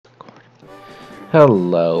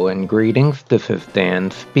Hello and greetings, this is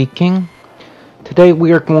Dan speaking. Today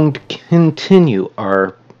we are going to continue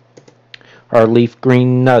our leaf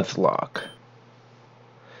green Nuzlocke.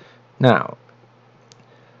 Now,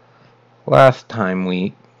 last time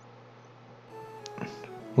we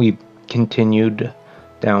continued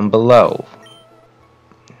down below.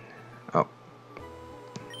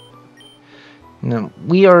 Now,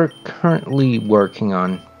 we are currently working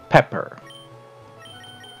on Pepper.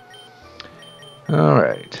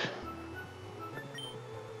 Alright.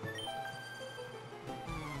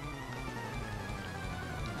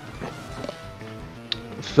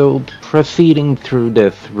 So, proceeding through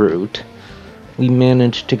this route, we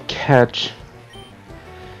managed to catch,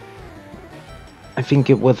 I think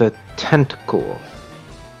it was a tentacle.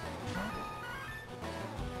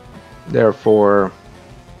 Therefore,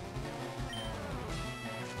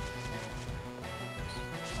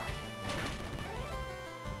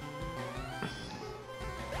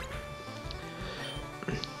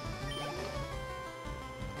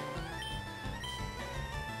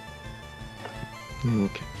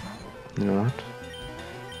 okay, you know what?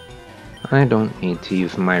 I don't need to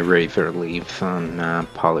use my razor leaves on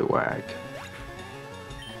Poliwag.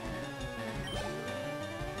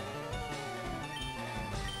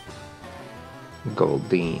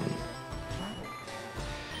 Goldeen.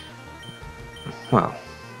 Well,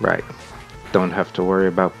 right. Don't have to worry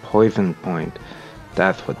about Poison Point.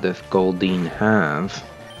 That's what this Goldeen has.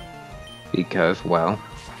 Because, well,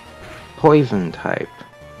 Poison type.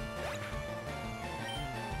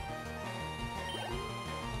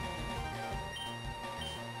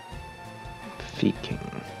 Seeking.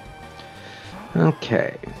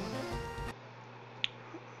 Okay.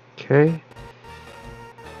 Okay.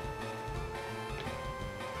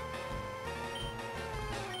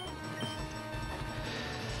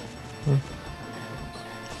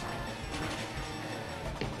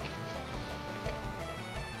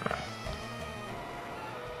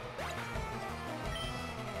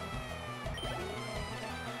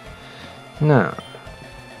 Now,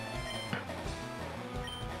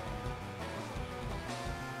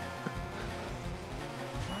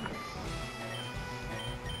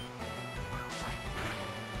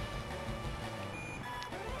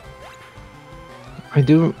 I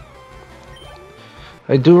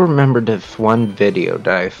do remember this one video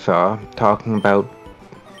that I saw talking about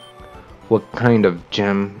what kind of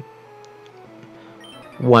gem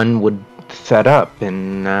one would set up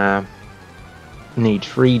in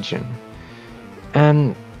each region.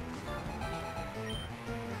 And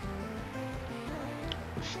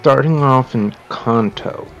starting off in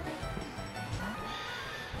Kanto.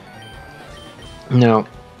 Now,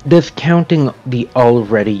 discounting the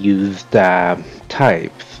already used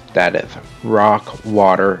types, that is, rock,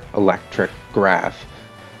 water, electric, grass,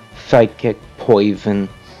 psychic, poison,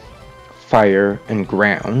 fire, and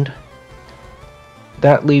ground,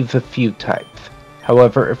 that leaves a few types.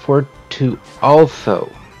 However, if we're to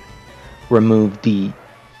also remove the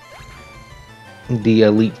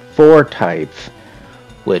Elite Four types,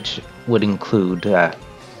 which would include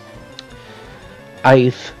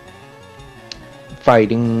Ice,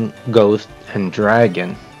 Fighting, Ghost, and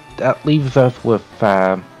Dragon, that leaves us with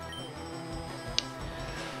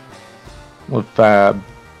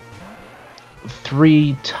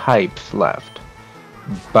three types left: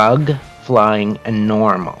 Bug, Flying, and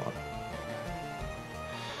Normal.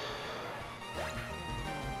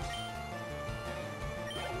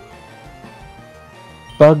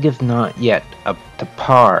 Bug is not yet up to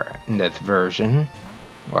par in this version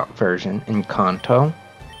in Kanto.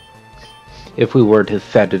 If we were to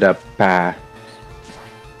set it up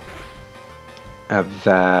as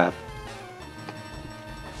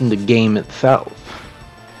in the game itself.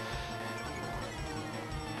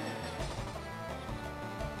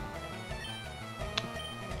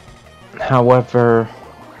 However,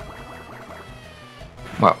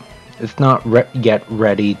 well, it's not yet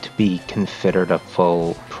ready to be considered a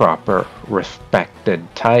full, proper,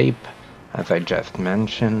 respected type, as I just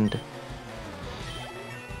mentioned.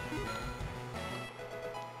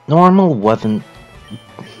 Normal wasn't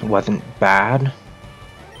bad,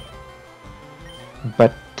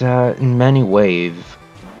 but in many ways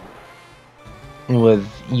it was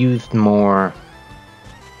used more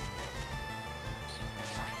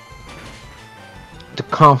to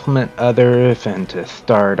complement others and to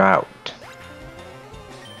start out.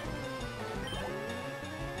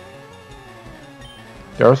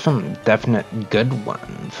 There are some definite good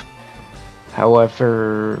ones.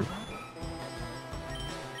 However,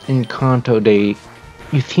 in Kanto, you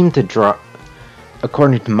seem to drop,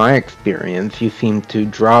 according to my experience, you seem to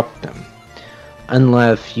drop them.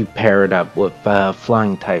 unless you pair it up with a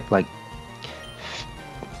flying type like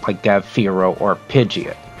Firo or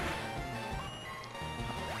Pidgeot.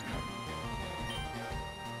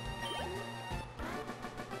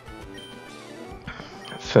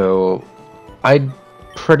 So I'd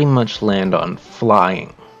pretty much land on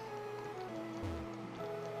flying.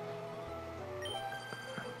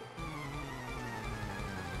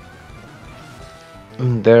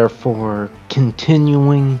 And therefore,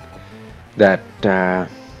 continuing that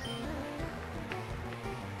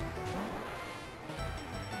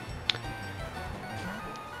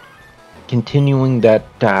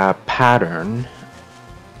pattern,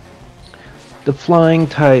 the flying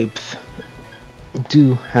types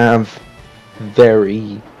do have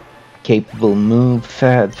very capable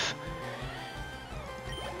movesets.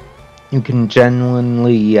 You can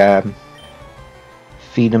genuinely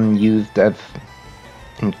see them used as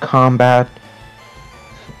in combat,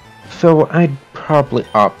 so I'd probably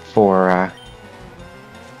opt for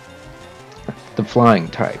the flying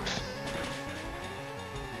types.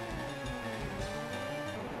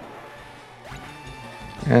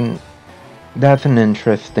 And that's an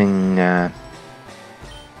interesting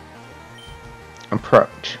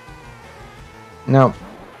approach. Now,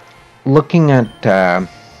 looking at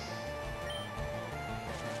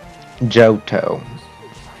Johto,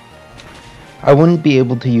 I wouldn't be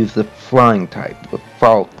able to use the flying type with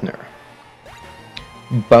Faulkner.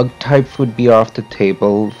 Bug types would be off the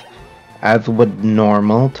table, as would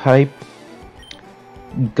normal type.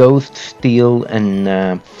 Ghost, Steel,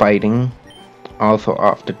 and Fighting also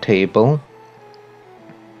off the table.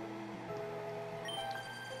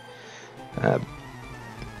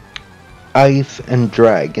 Ice and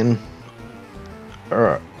Dragon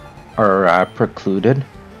are precluded,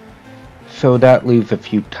 so that leaves a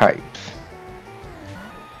few types.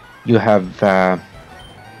 You have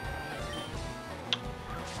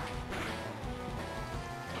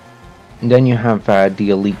then you have the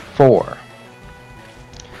Elite Four.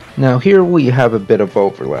 Now here we have a bit of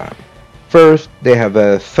overlap. First, they have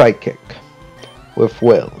a Psychic with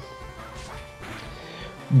Will.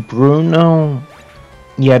 Bruno,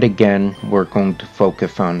 yet again, we're going to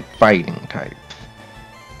focus on fighting types.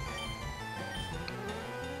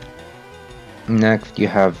 Next, you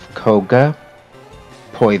have Koga,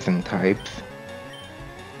 poison types,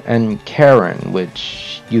 and Karen,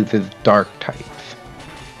 which uses dark types.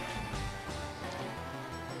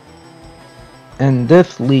 And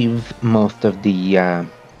this leaves most of the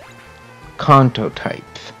Kanto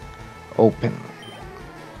types open.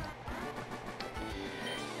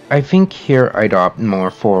 I think here I'd opt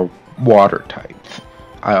more for water types.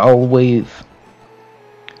 I always,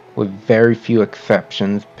 with very few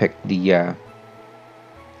exceptions, pick the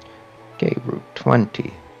Route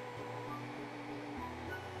 20.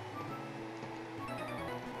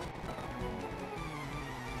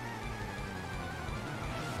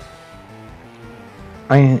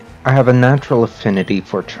 I have a natural affinity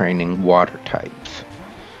for training water types.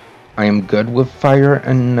 I am good with fire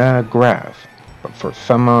and grass, but for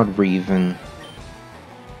some odd reason,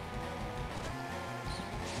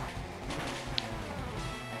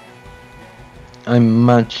 I'm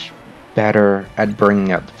much better at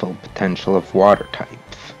bringing out the full potential of water types.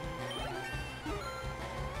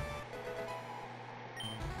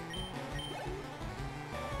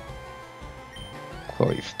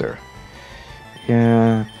 Cloyster.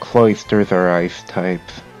 Yeah, Cloysters are ice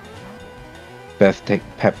types. Best take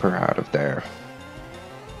Pepper out of there.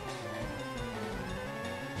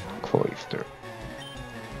 Cloyster.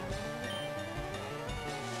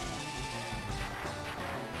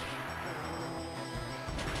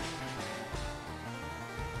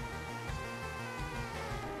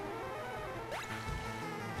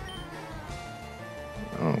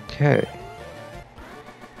 Okay.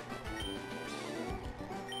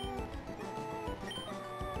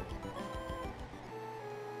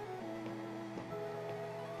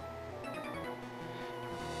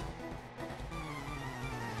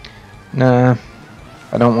 Nah,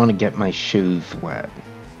 I don't want to get my shoes wet.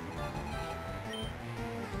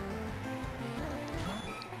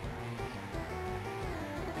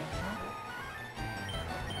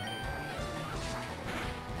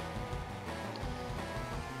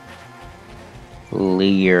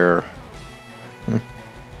 Leer.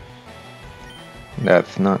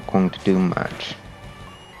 That's not going to do much.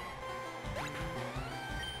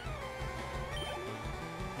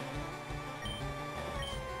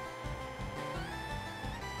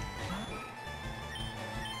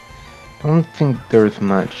 I don't think there's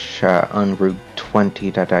much on Route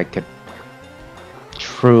 20 that I could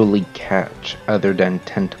truly catch other than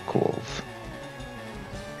Tentacles.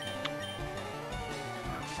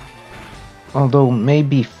 Although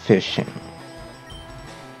maybe fishing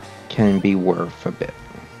can be worth a bit.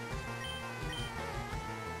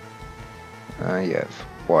 Yes,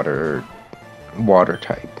 water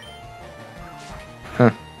type.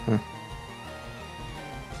 Huh.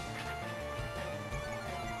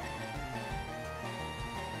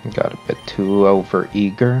 Got a bit too over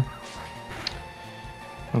eager.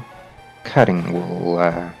 Cutting will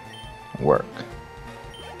work.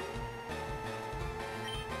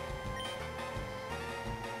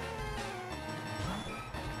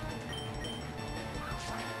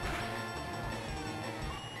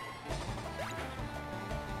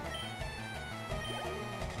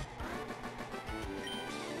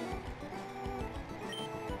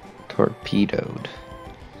 Torpedoed.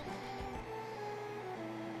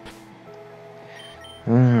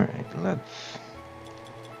 Alright, let's...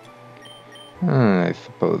 I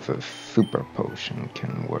suppose a super potion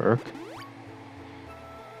can work.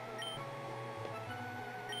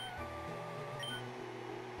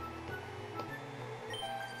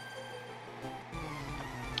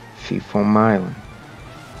 Seafoam Island.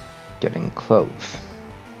 Getting close.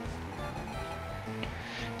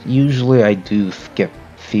 Usually I do skip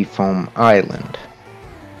Seafoam Island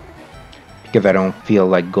because I don't feel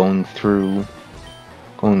like going through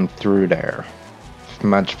there. It's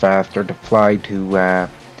much faster to fly to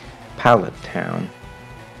Pallet Town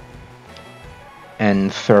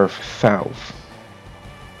and surf south.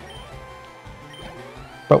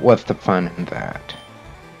 But what's the fun in that?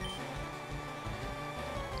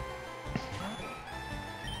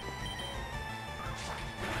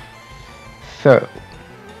 So,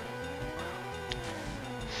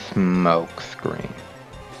 smoke screen.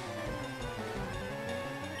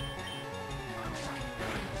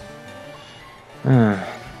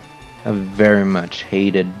 A very much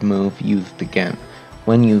hated move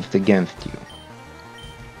when used against you.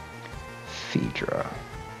 Cedra.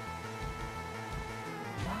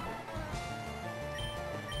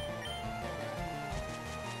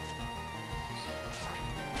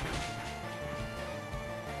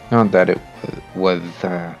 Not that it was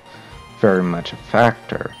very much a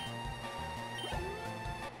factor.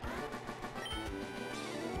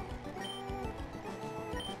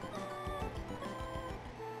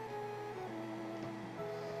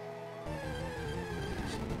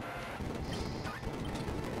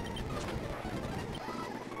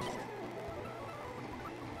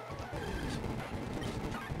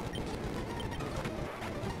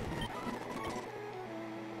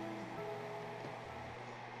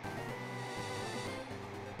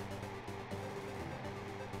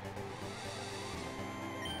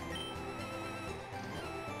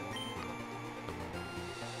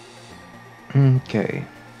 Okay.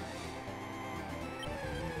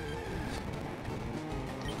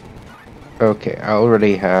 Okay, I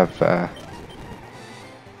already have a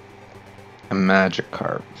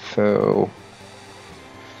Magikarp, so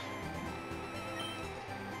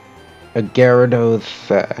a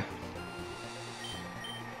Gyarados.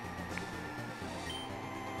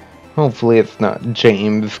 Hopefully, it's not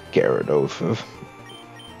James Gyarados.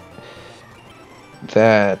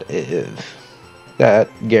 That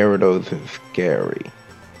Gyarados is scary.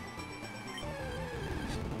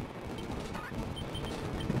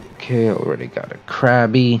 Okay, already got a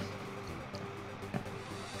Krabby.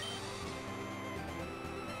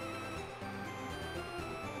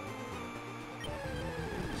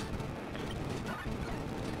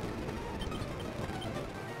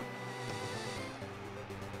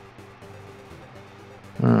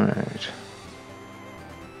 Alright.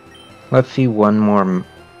 Let's see one more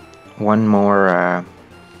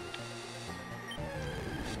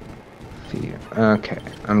see. Okay,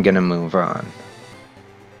 I'm gonna move on.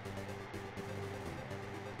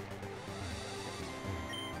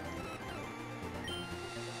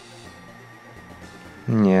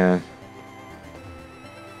 Yeah.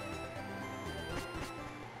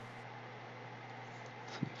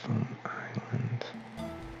 Seafoam Island.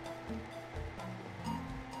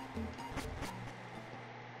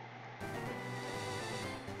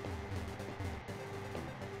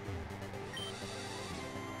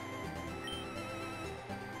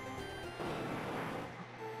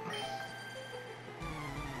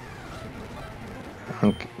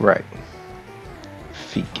 Okay, right.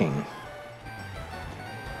 Feking.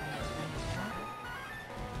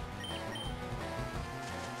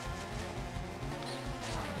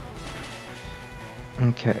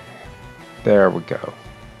 Okay, there we go.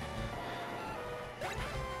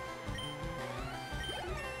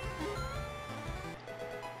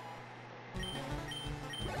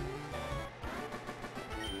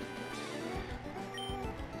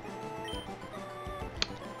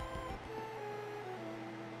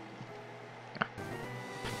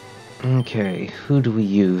 Okay, who do we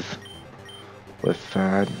use with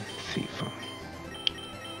Seafoam?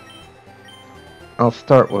 I'll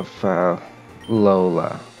start with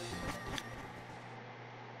Lola.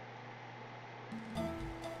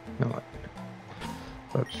 No, what?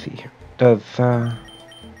 Let's see here. Does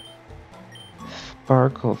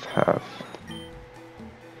Sparkles have?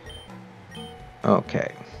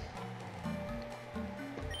 Okay.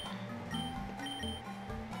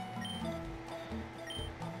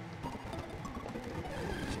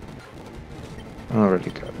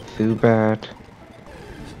 Already got Zubat.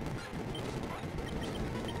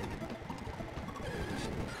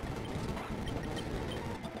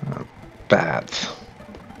 Bats.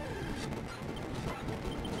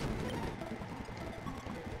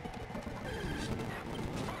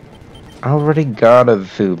 Already got a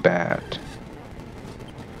Zubat.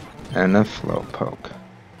 And a Slowpoke.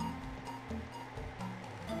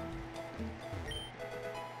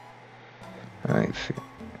 I see.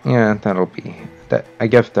 Yeah, that'll be... I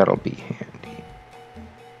guess that'll be handy.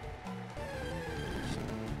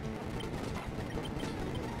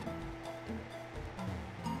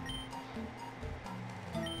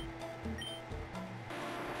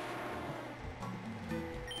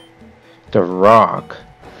 The rock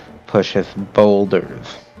pushes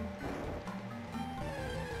boulders.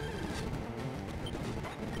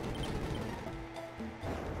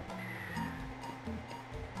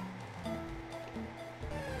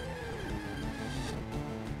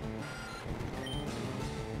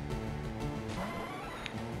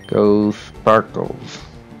 Go Sparkles.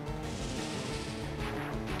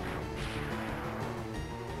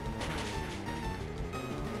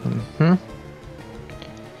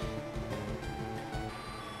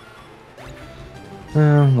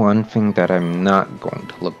 One thing that I'm not going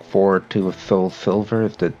to look forward to with Soul Silver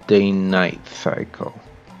is the day-night cycle.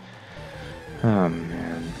 Oh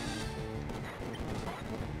man.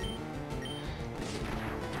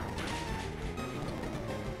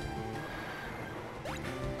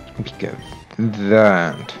 Because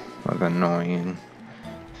that was annoying.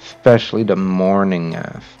 Especially the morning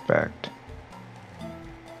aspect.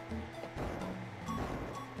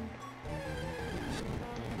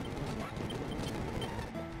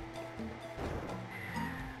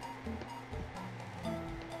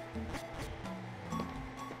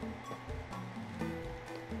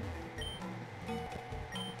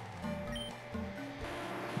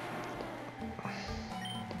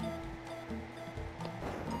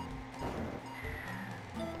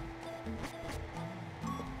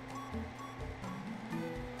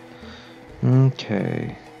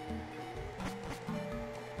 Okay.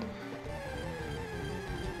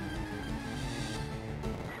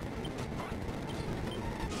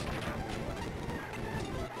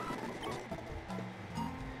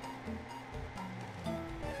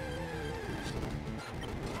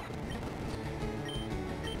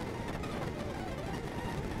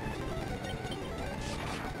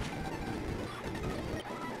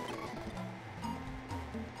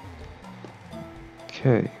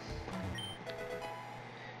 Okay.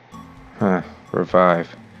 Huh,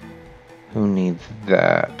 revive. Who needs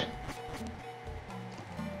that?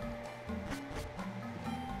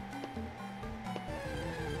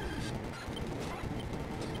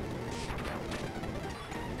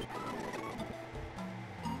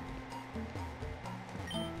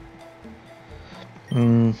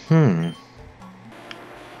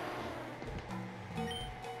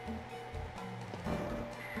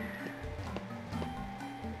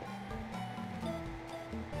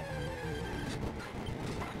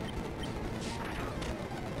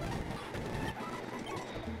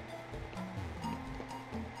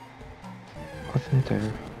 Wasn't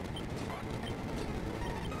there?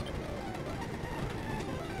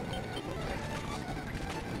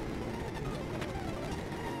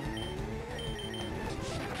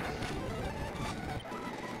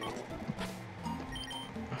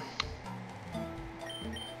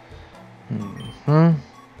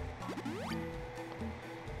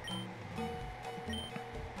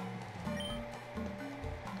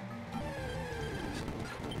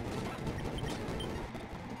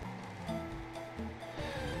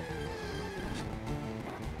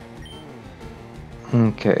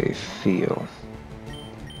 Okay, seal.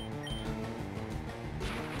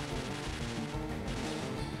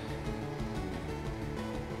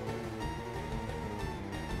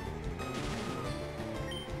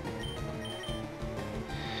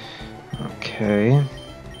 Okay.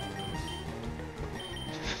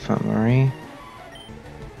 Summary.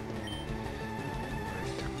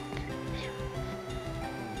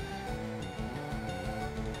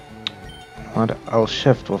 What? I'll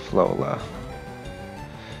shift with Lola.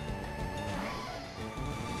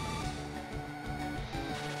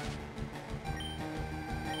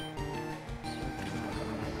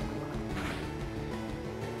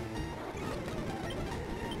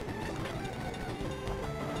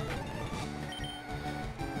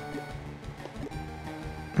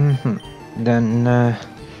 Then,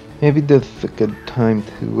 maybe this is a good time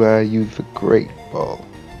to, use a great ball.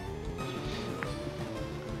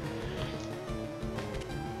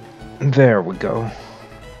 There we go.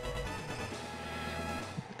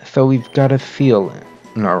 So we've got a seal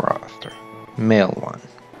in our roster. Male one.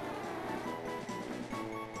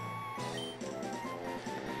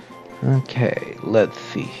 Okay, let's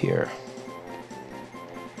see here.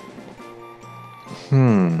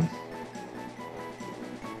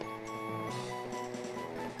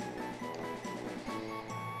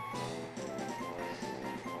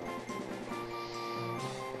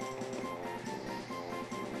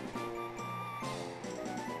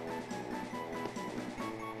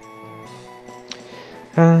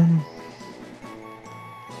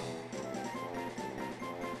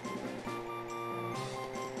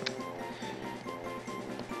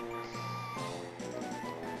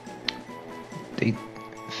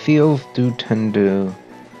 Seals do tend to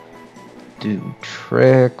do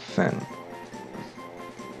tricks and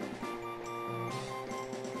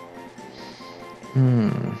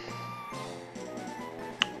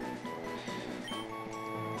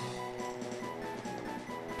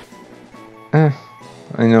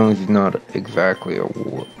I know he's not exactly a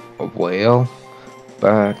whale,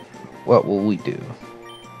 but what will we do?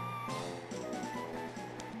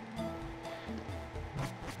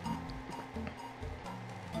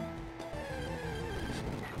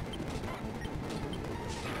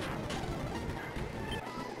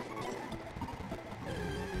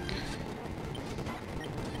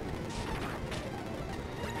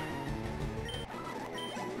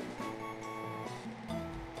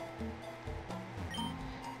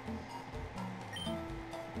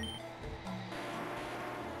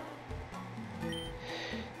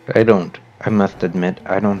 I must admit,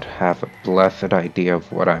 I don't have a blessed idea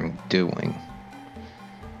of what I'm doing.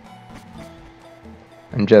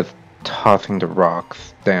 I'm just tossing the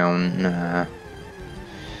rocks down,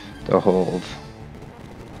 the holes.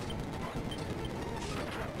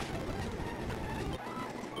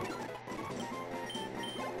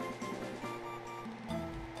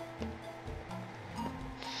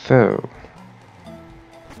 So,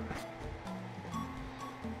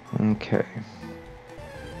 okay.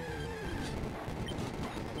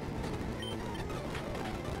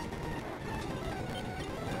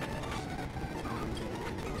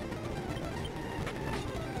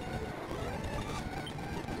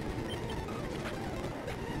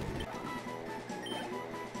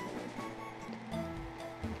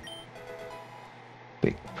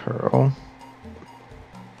 Big pearl.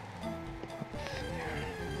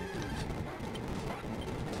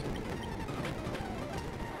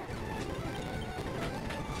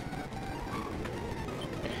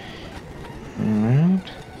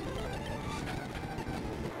 Alright.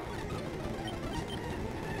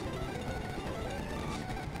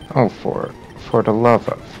 Oh, for the love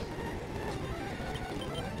of.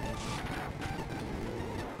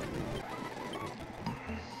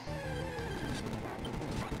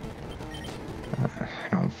 I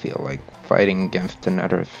don't feel like fighting against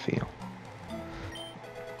another seal.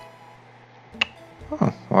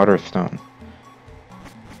 Oh, water stone.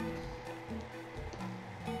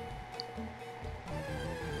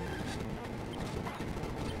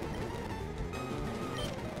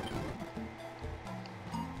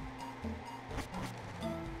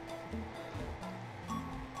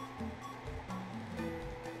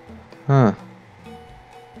 Huh.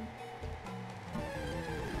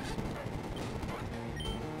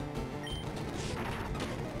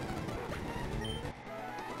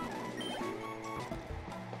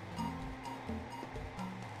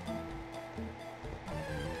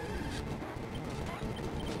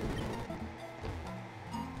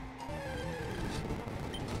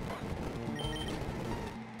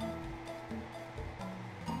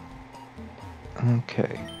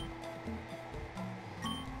 Okay.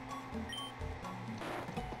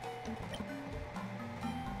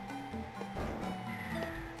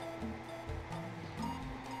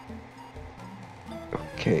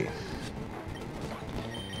 Okay.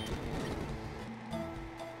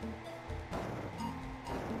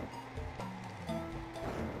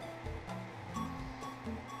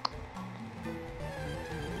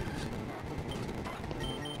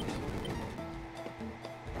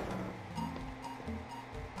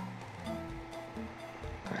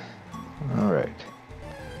 All right.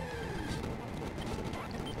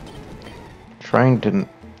 Trying to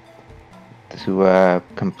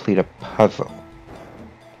complete a puzzle.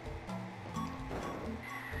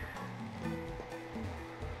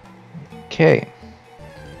 Okay.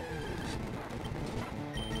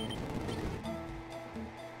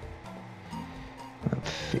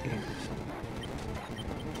 Let's see.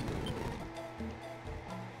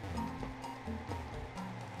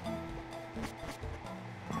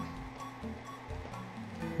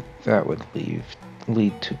 That would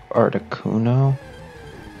lead to Articuno.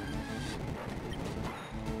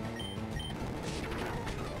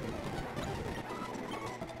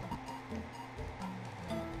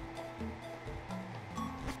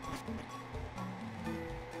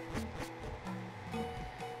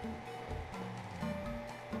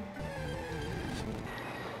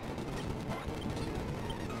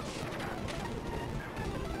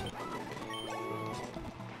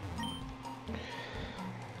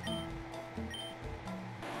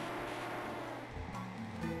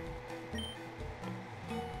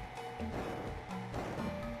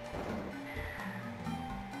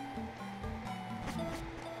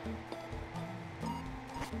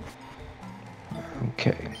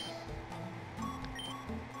 Okay.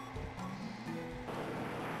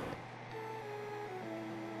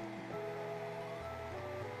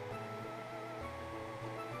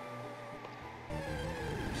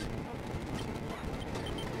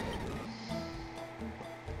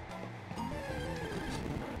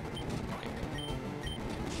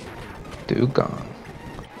 Dugong.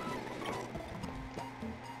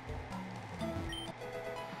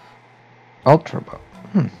 Ultra Ball.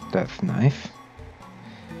 That's nice.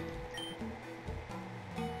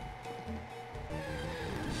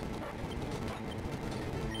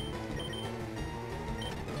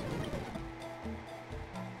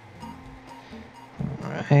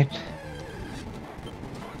 Alright.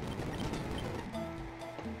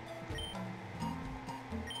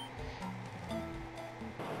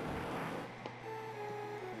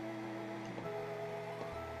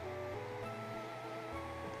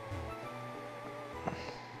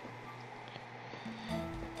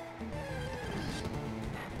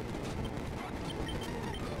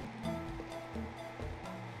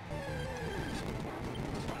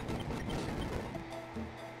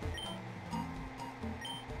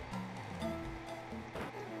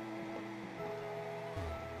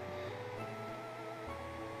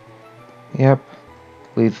 Yep,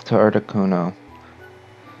 leads to Articuno.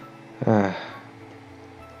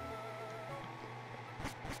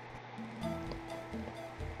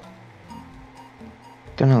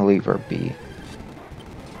 Gonna leave her be.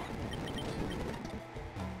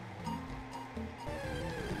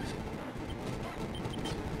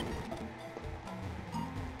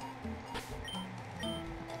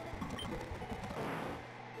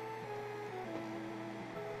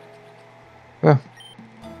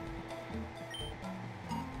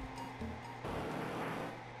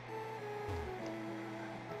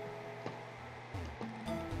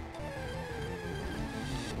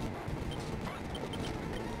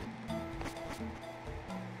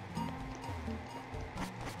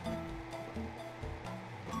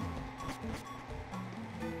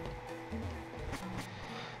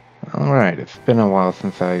 Alright, it's been a while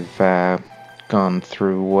since I've gone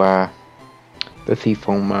through the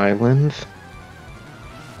Seafoam Islands.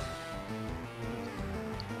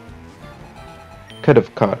 Could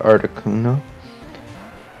have caught Articuno,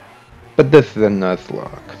 but this is a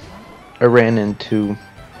Nuzlocke. I ran into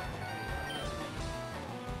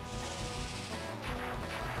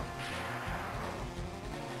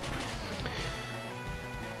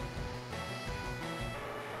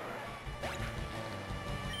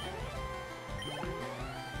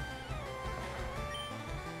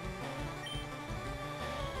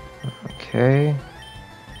Okay.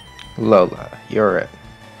 Lola, you're it.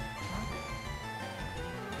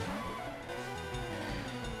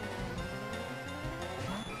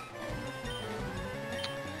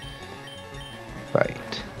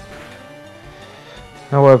 Fight.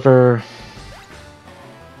 However,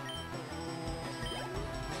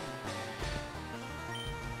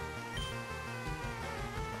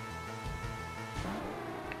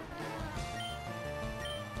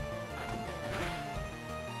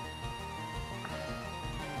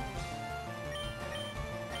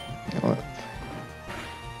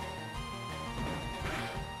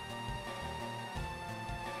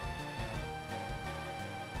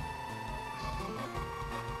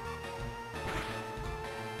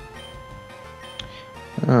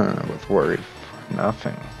 I was worried for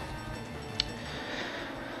nothing.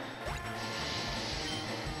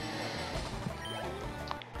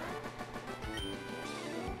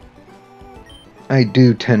 I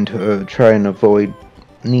do tend to try and avoid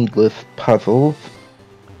needless puzzles.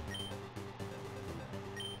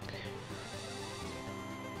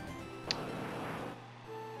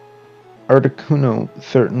 Articuno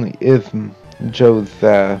certainly is Joe's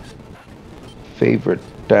favorite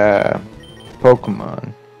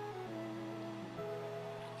Pokemon.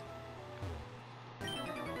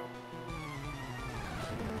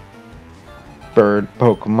 Bird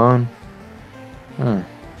Pokemon.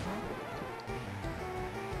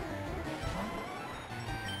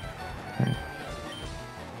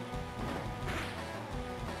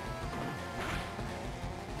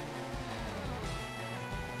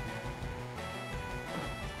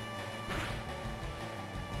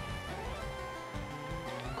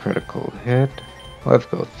 Critical hit. Let's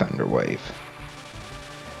go Thunder Wave.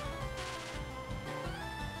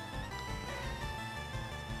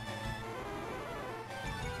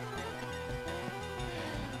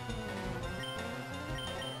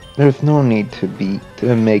 There's no need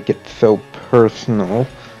to make it so personal.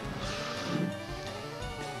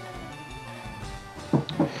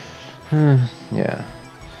 Yeah.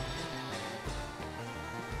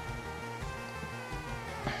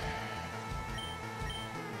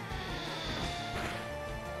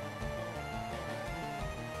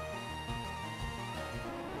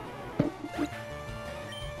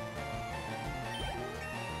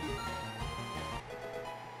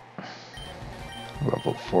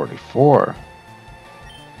 Level 44.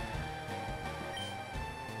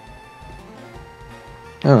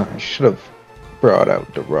 Oh, I should have brought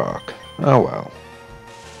out the rock. Oh well.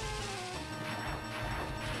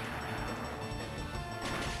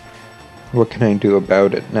 What can I do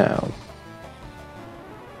about it now?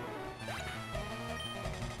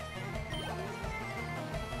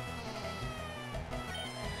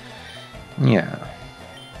 Yeah.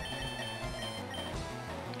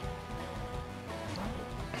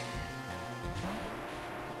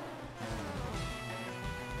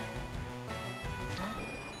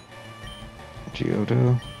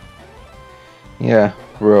 Geodude. Yeah,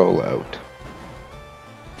 roll out.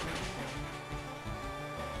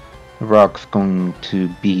 The rock's going to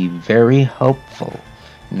be very helpful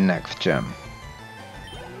next gem.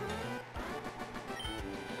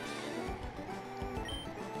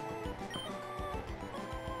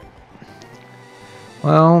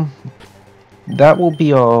 Well, that will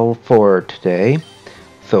be all for today.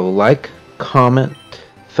 So like, comment,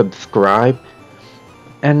 subscribe,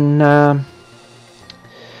 and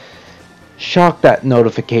shock that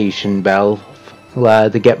notification bell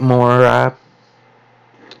to get more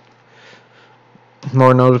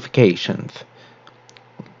notifications.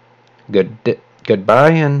 Goodbye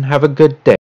and have a good day.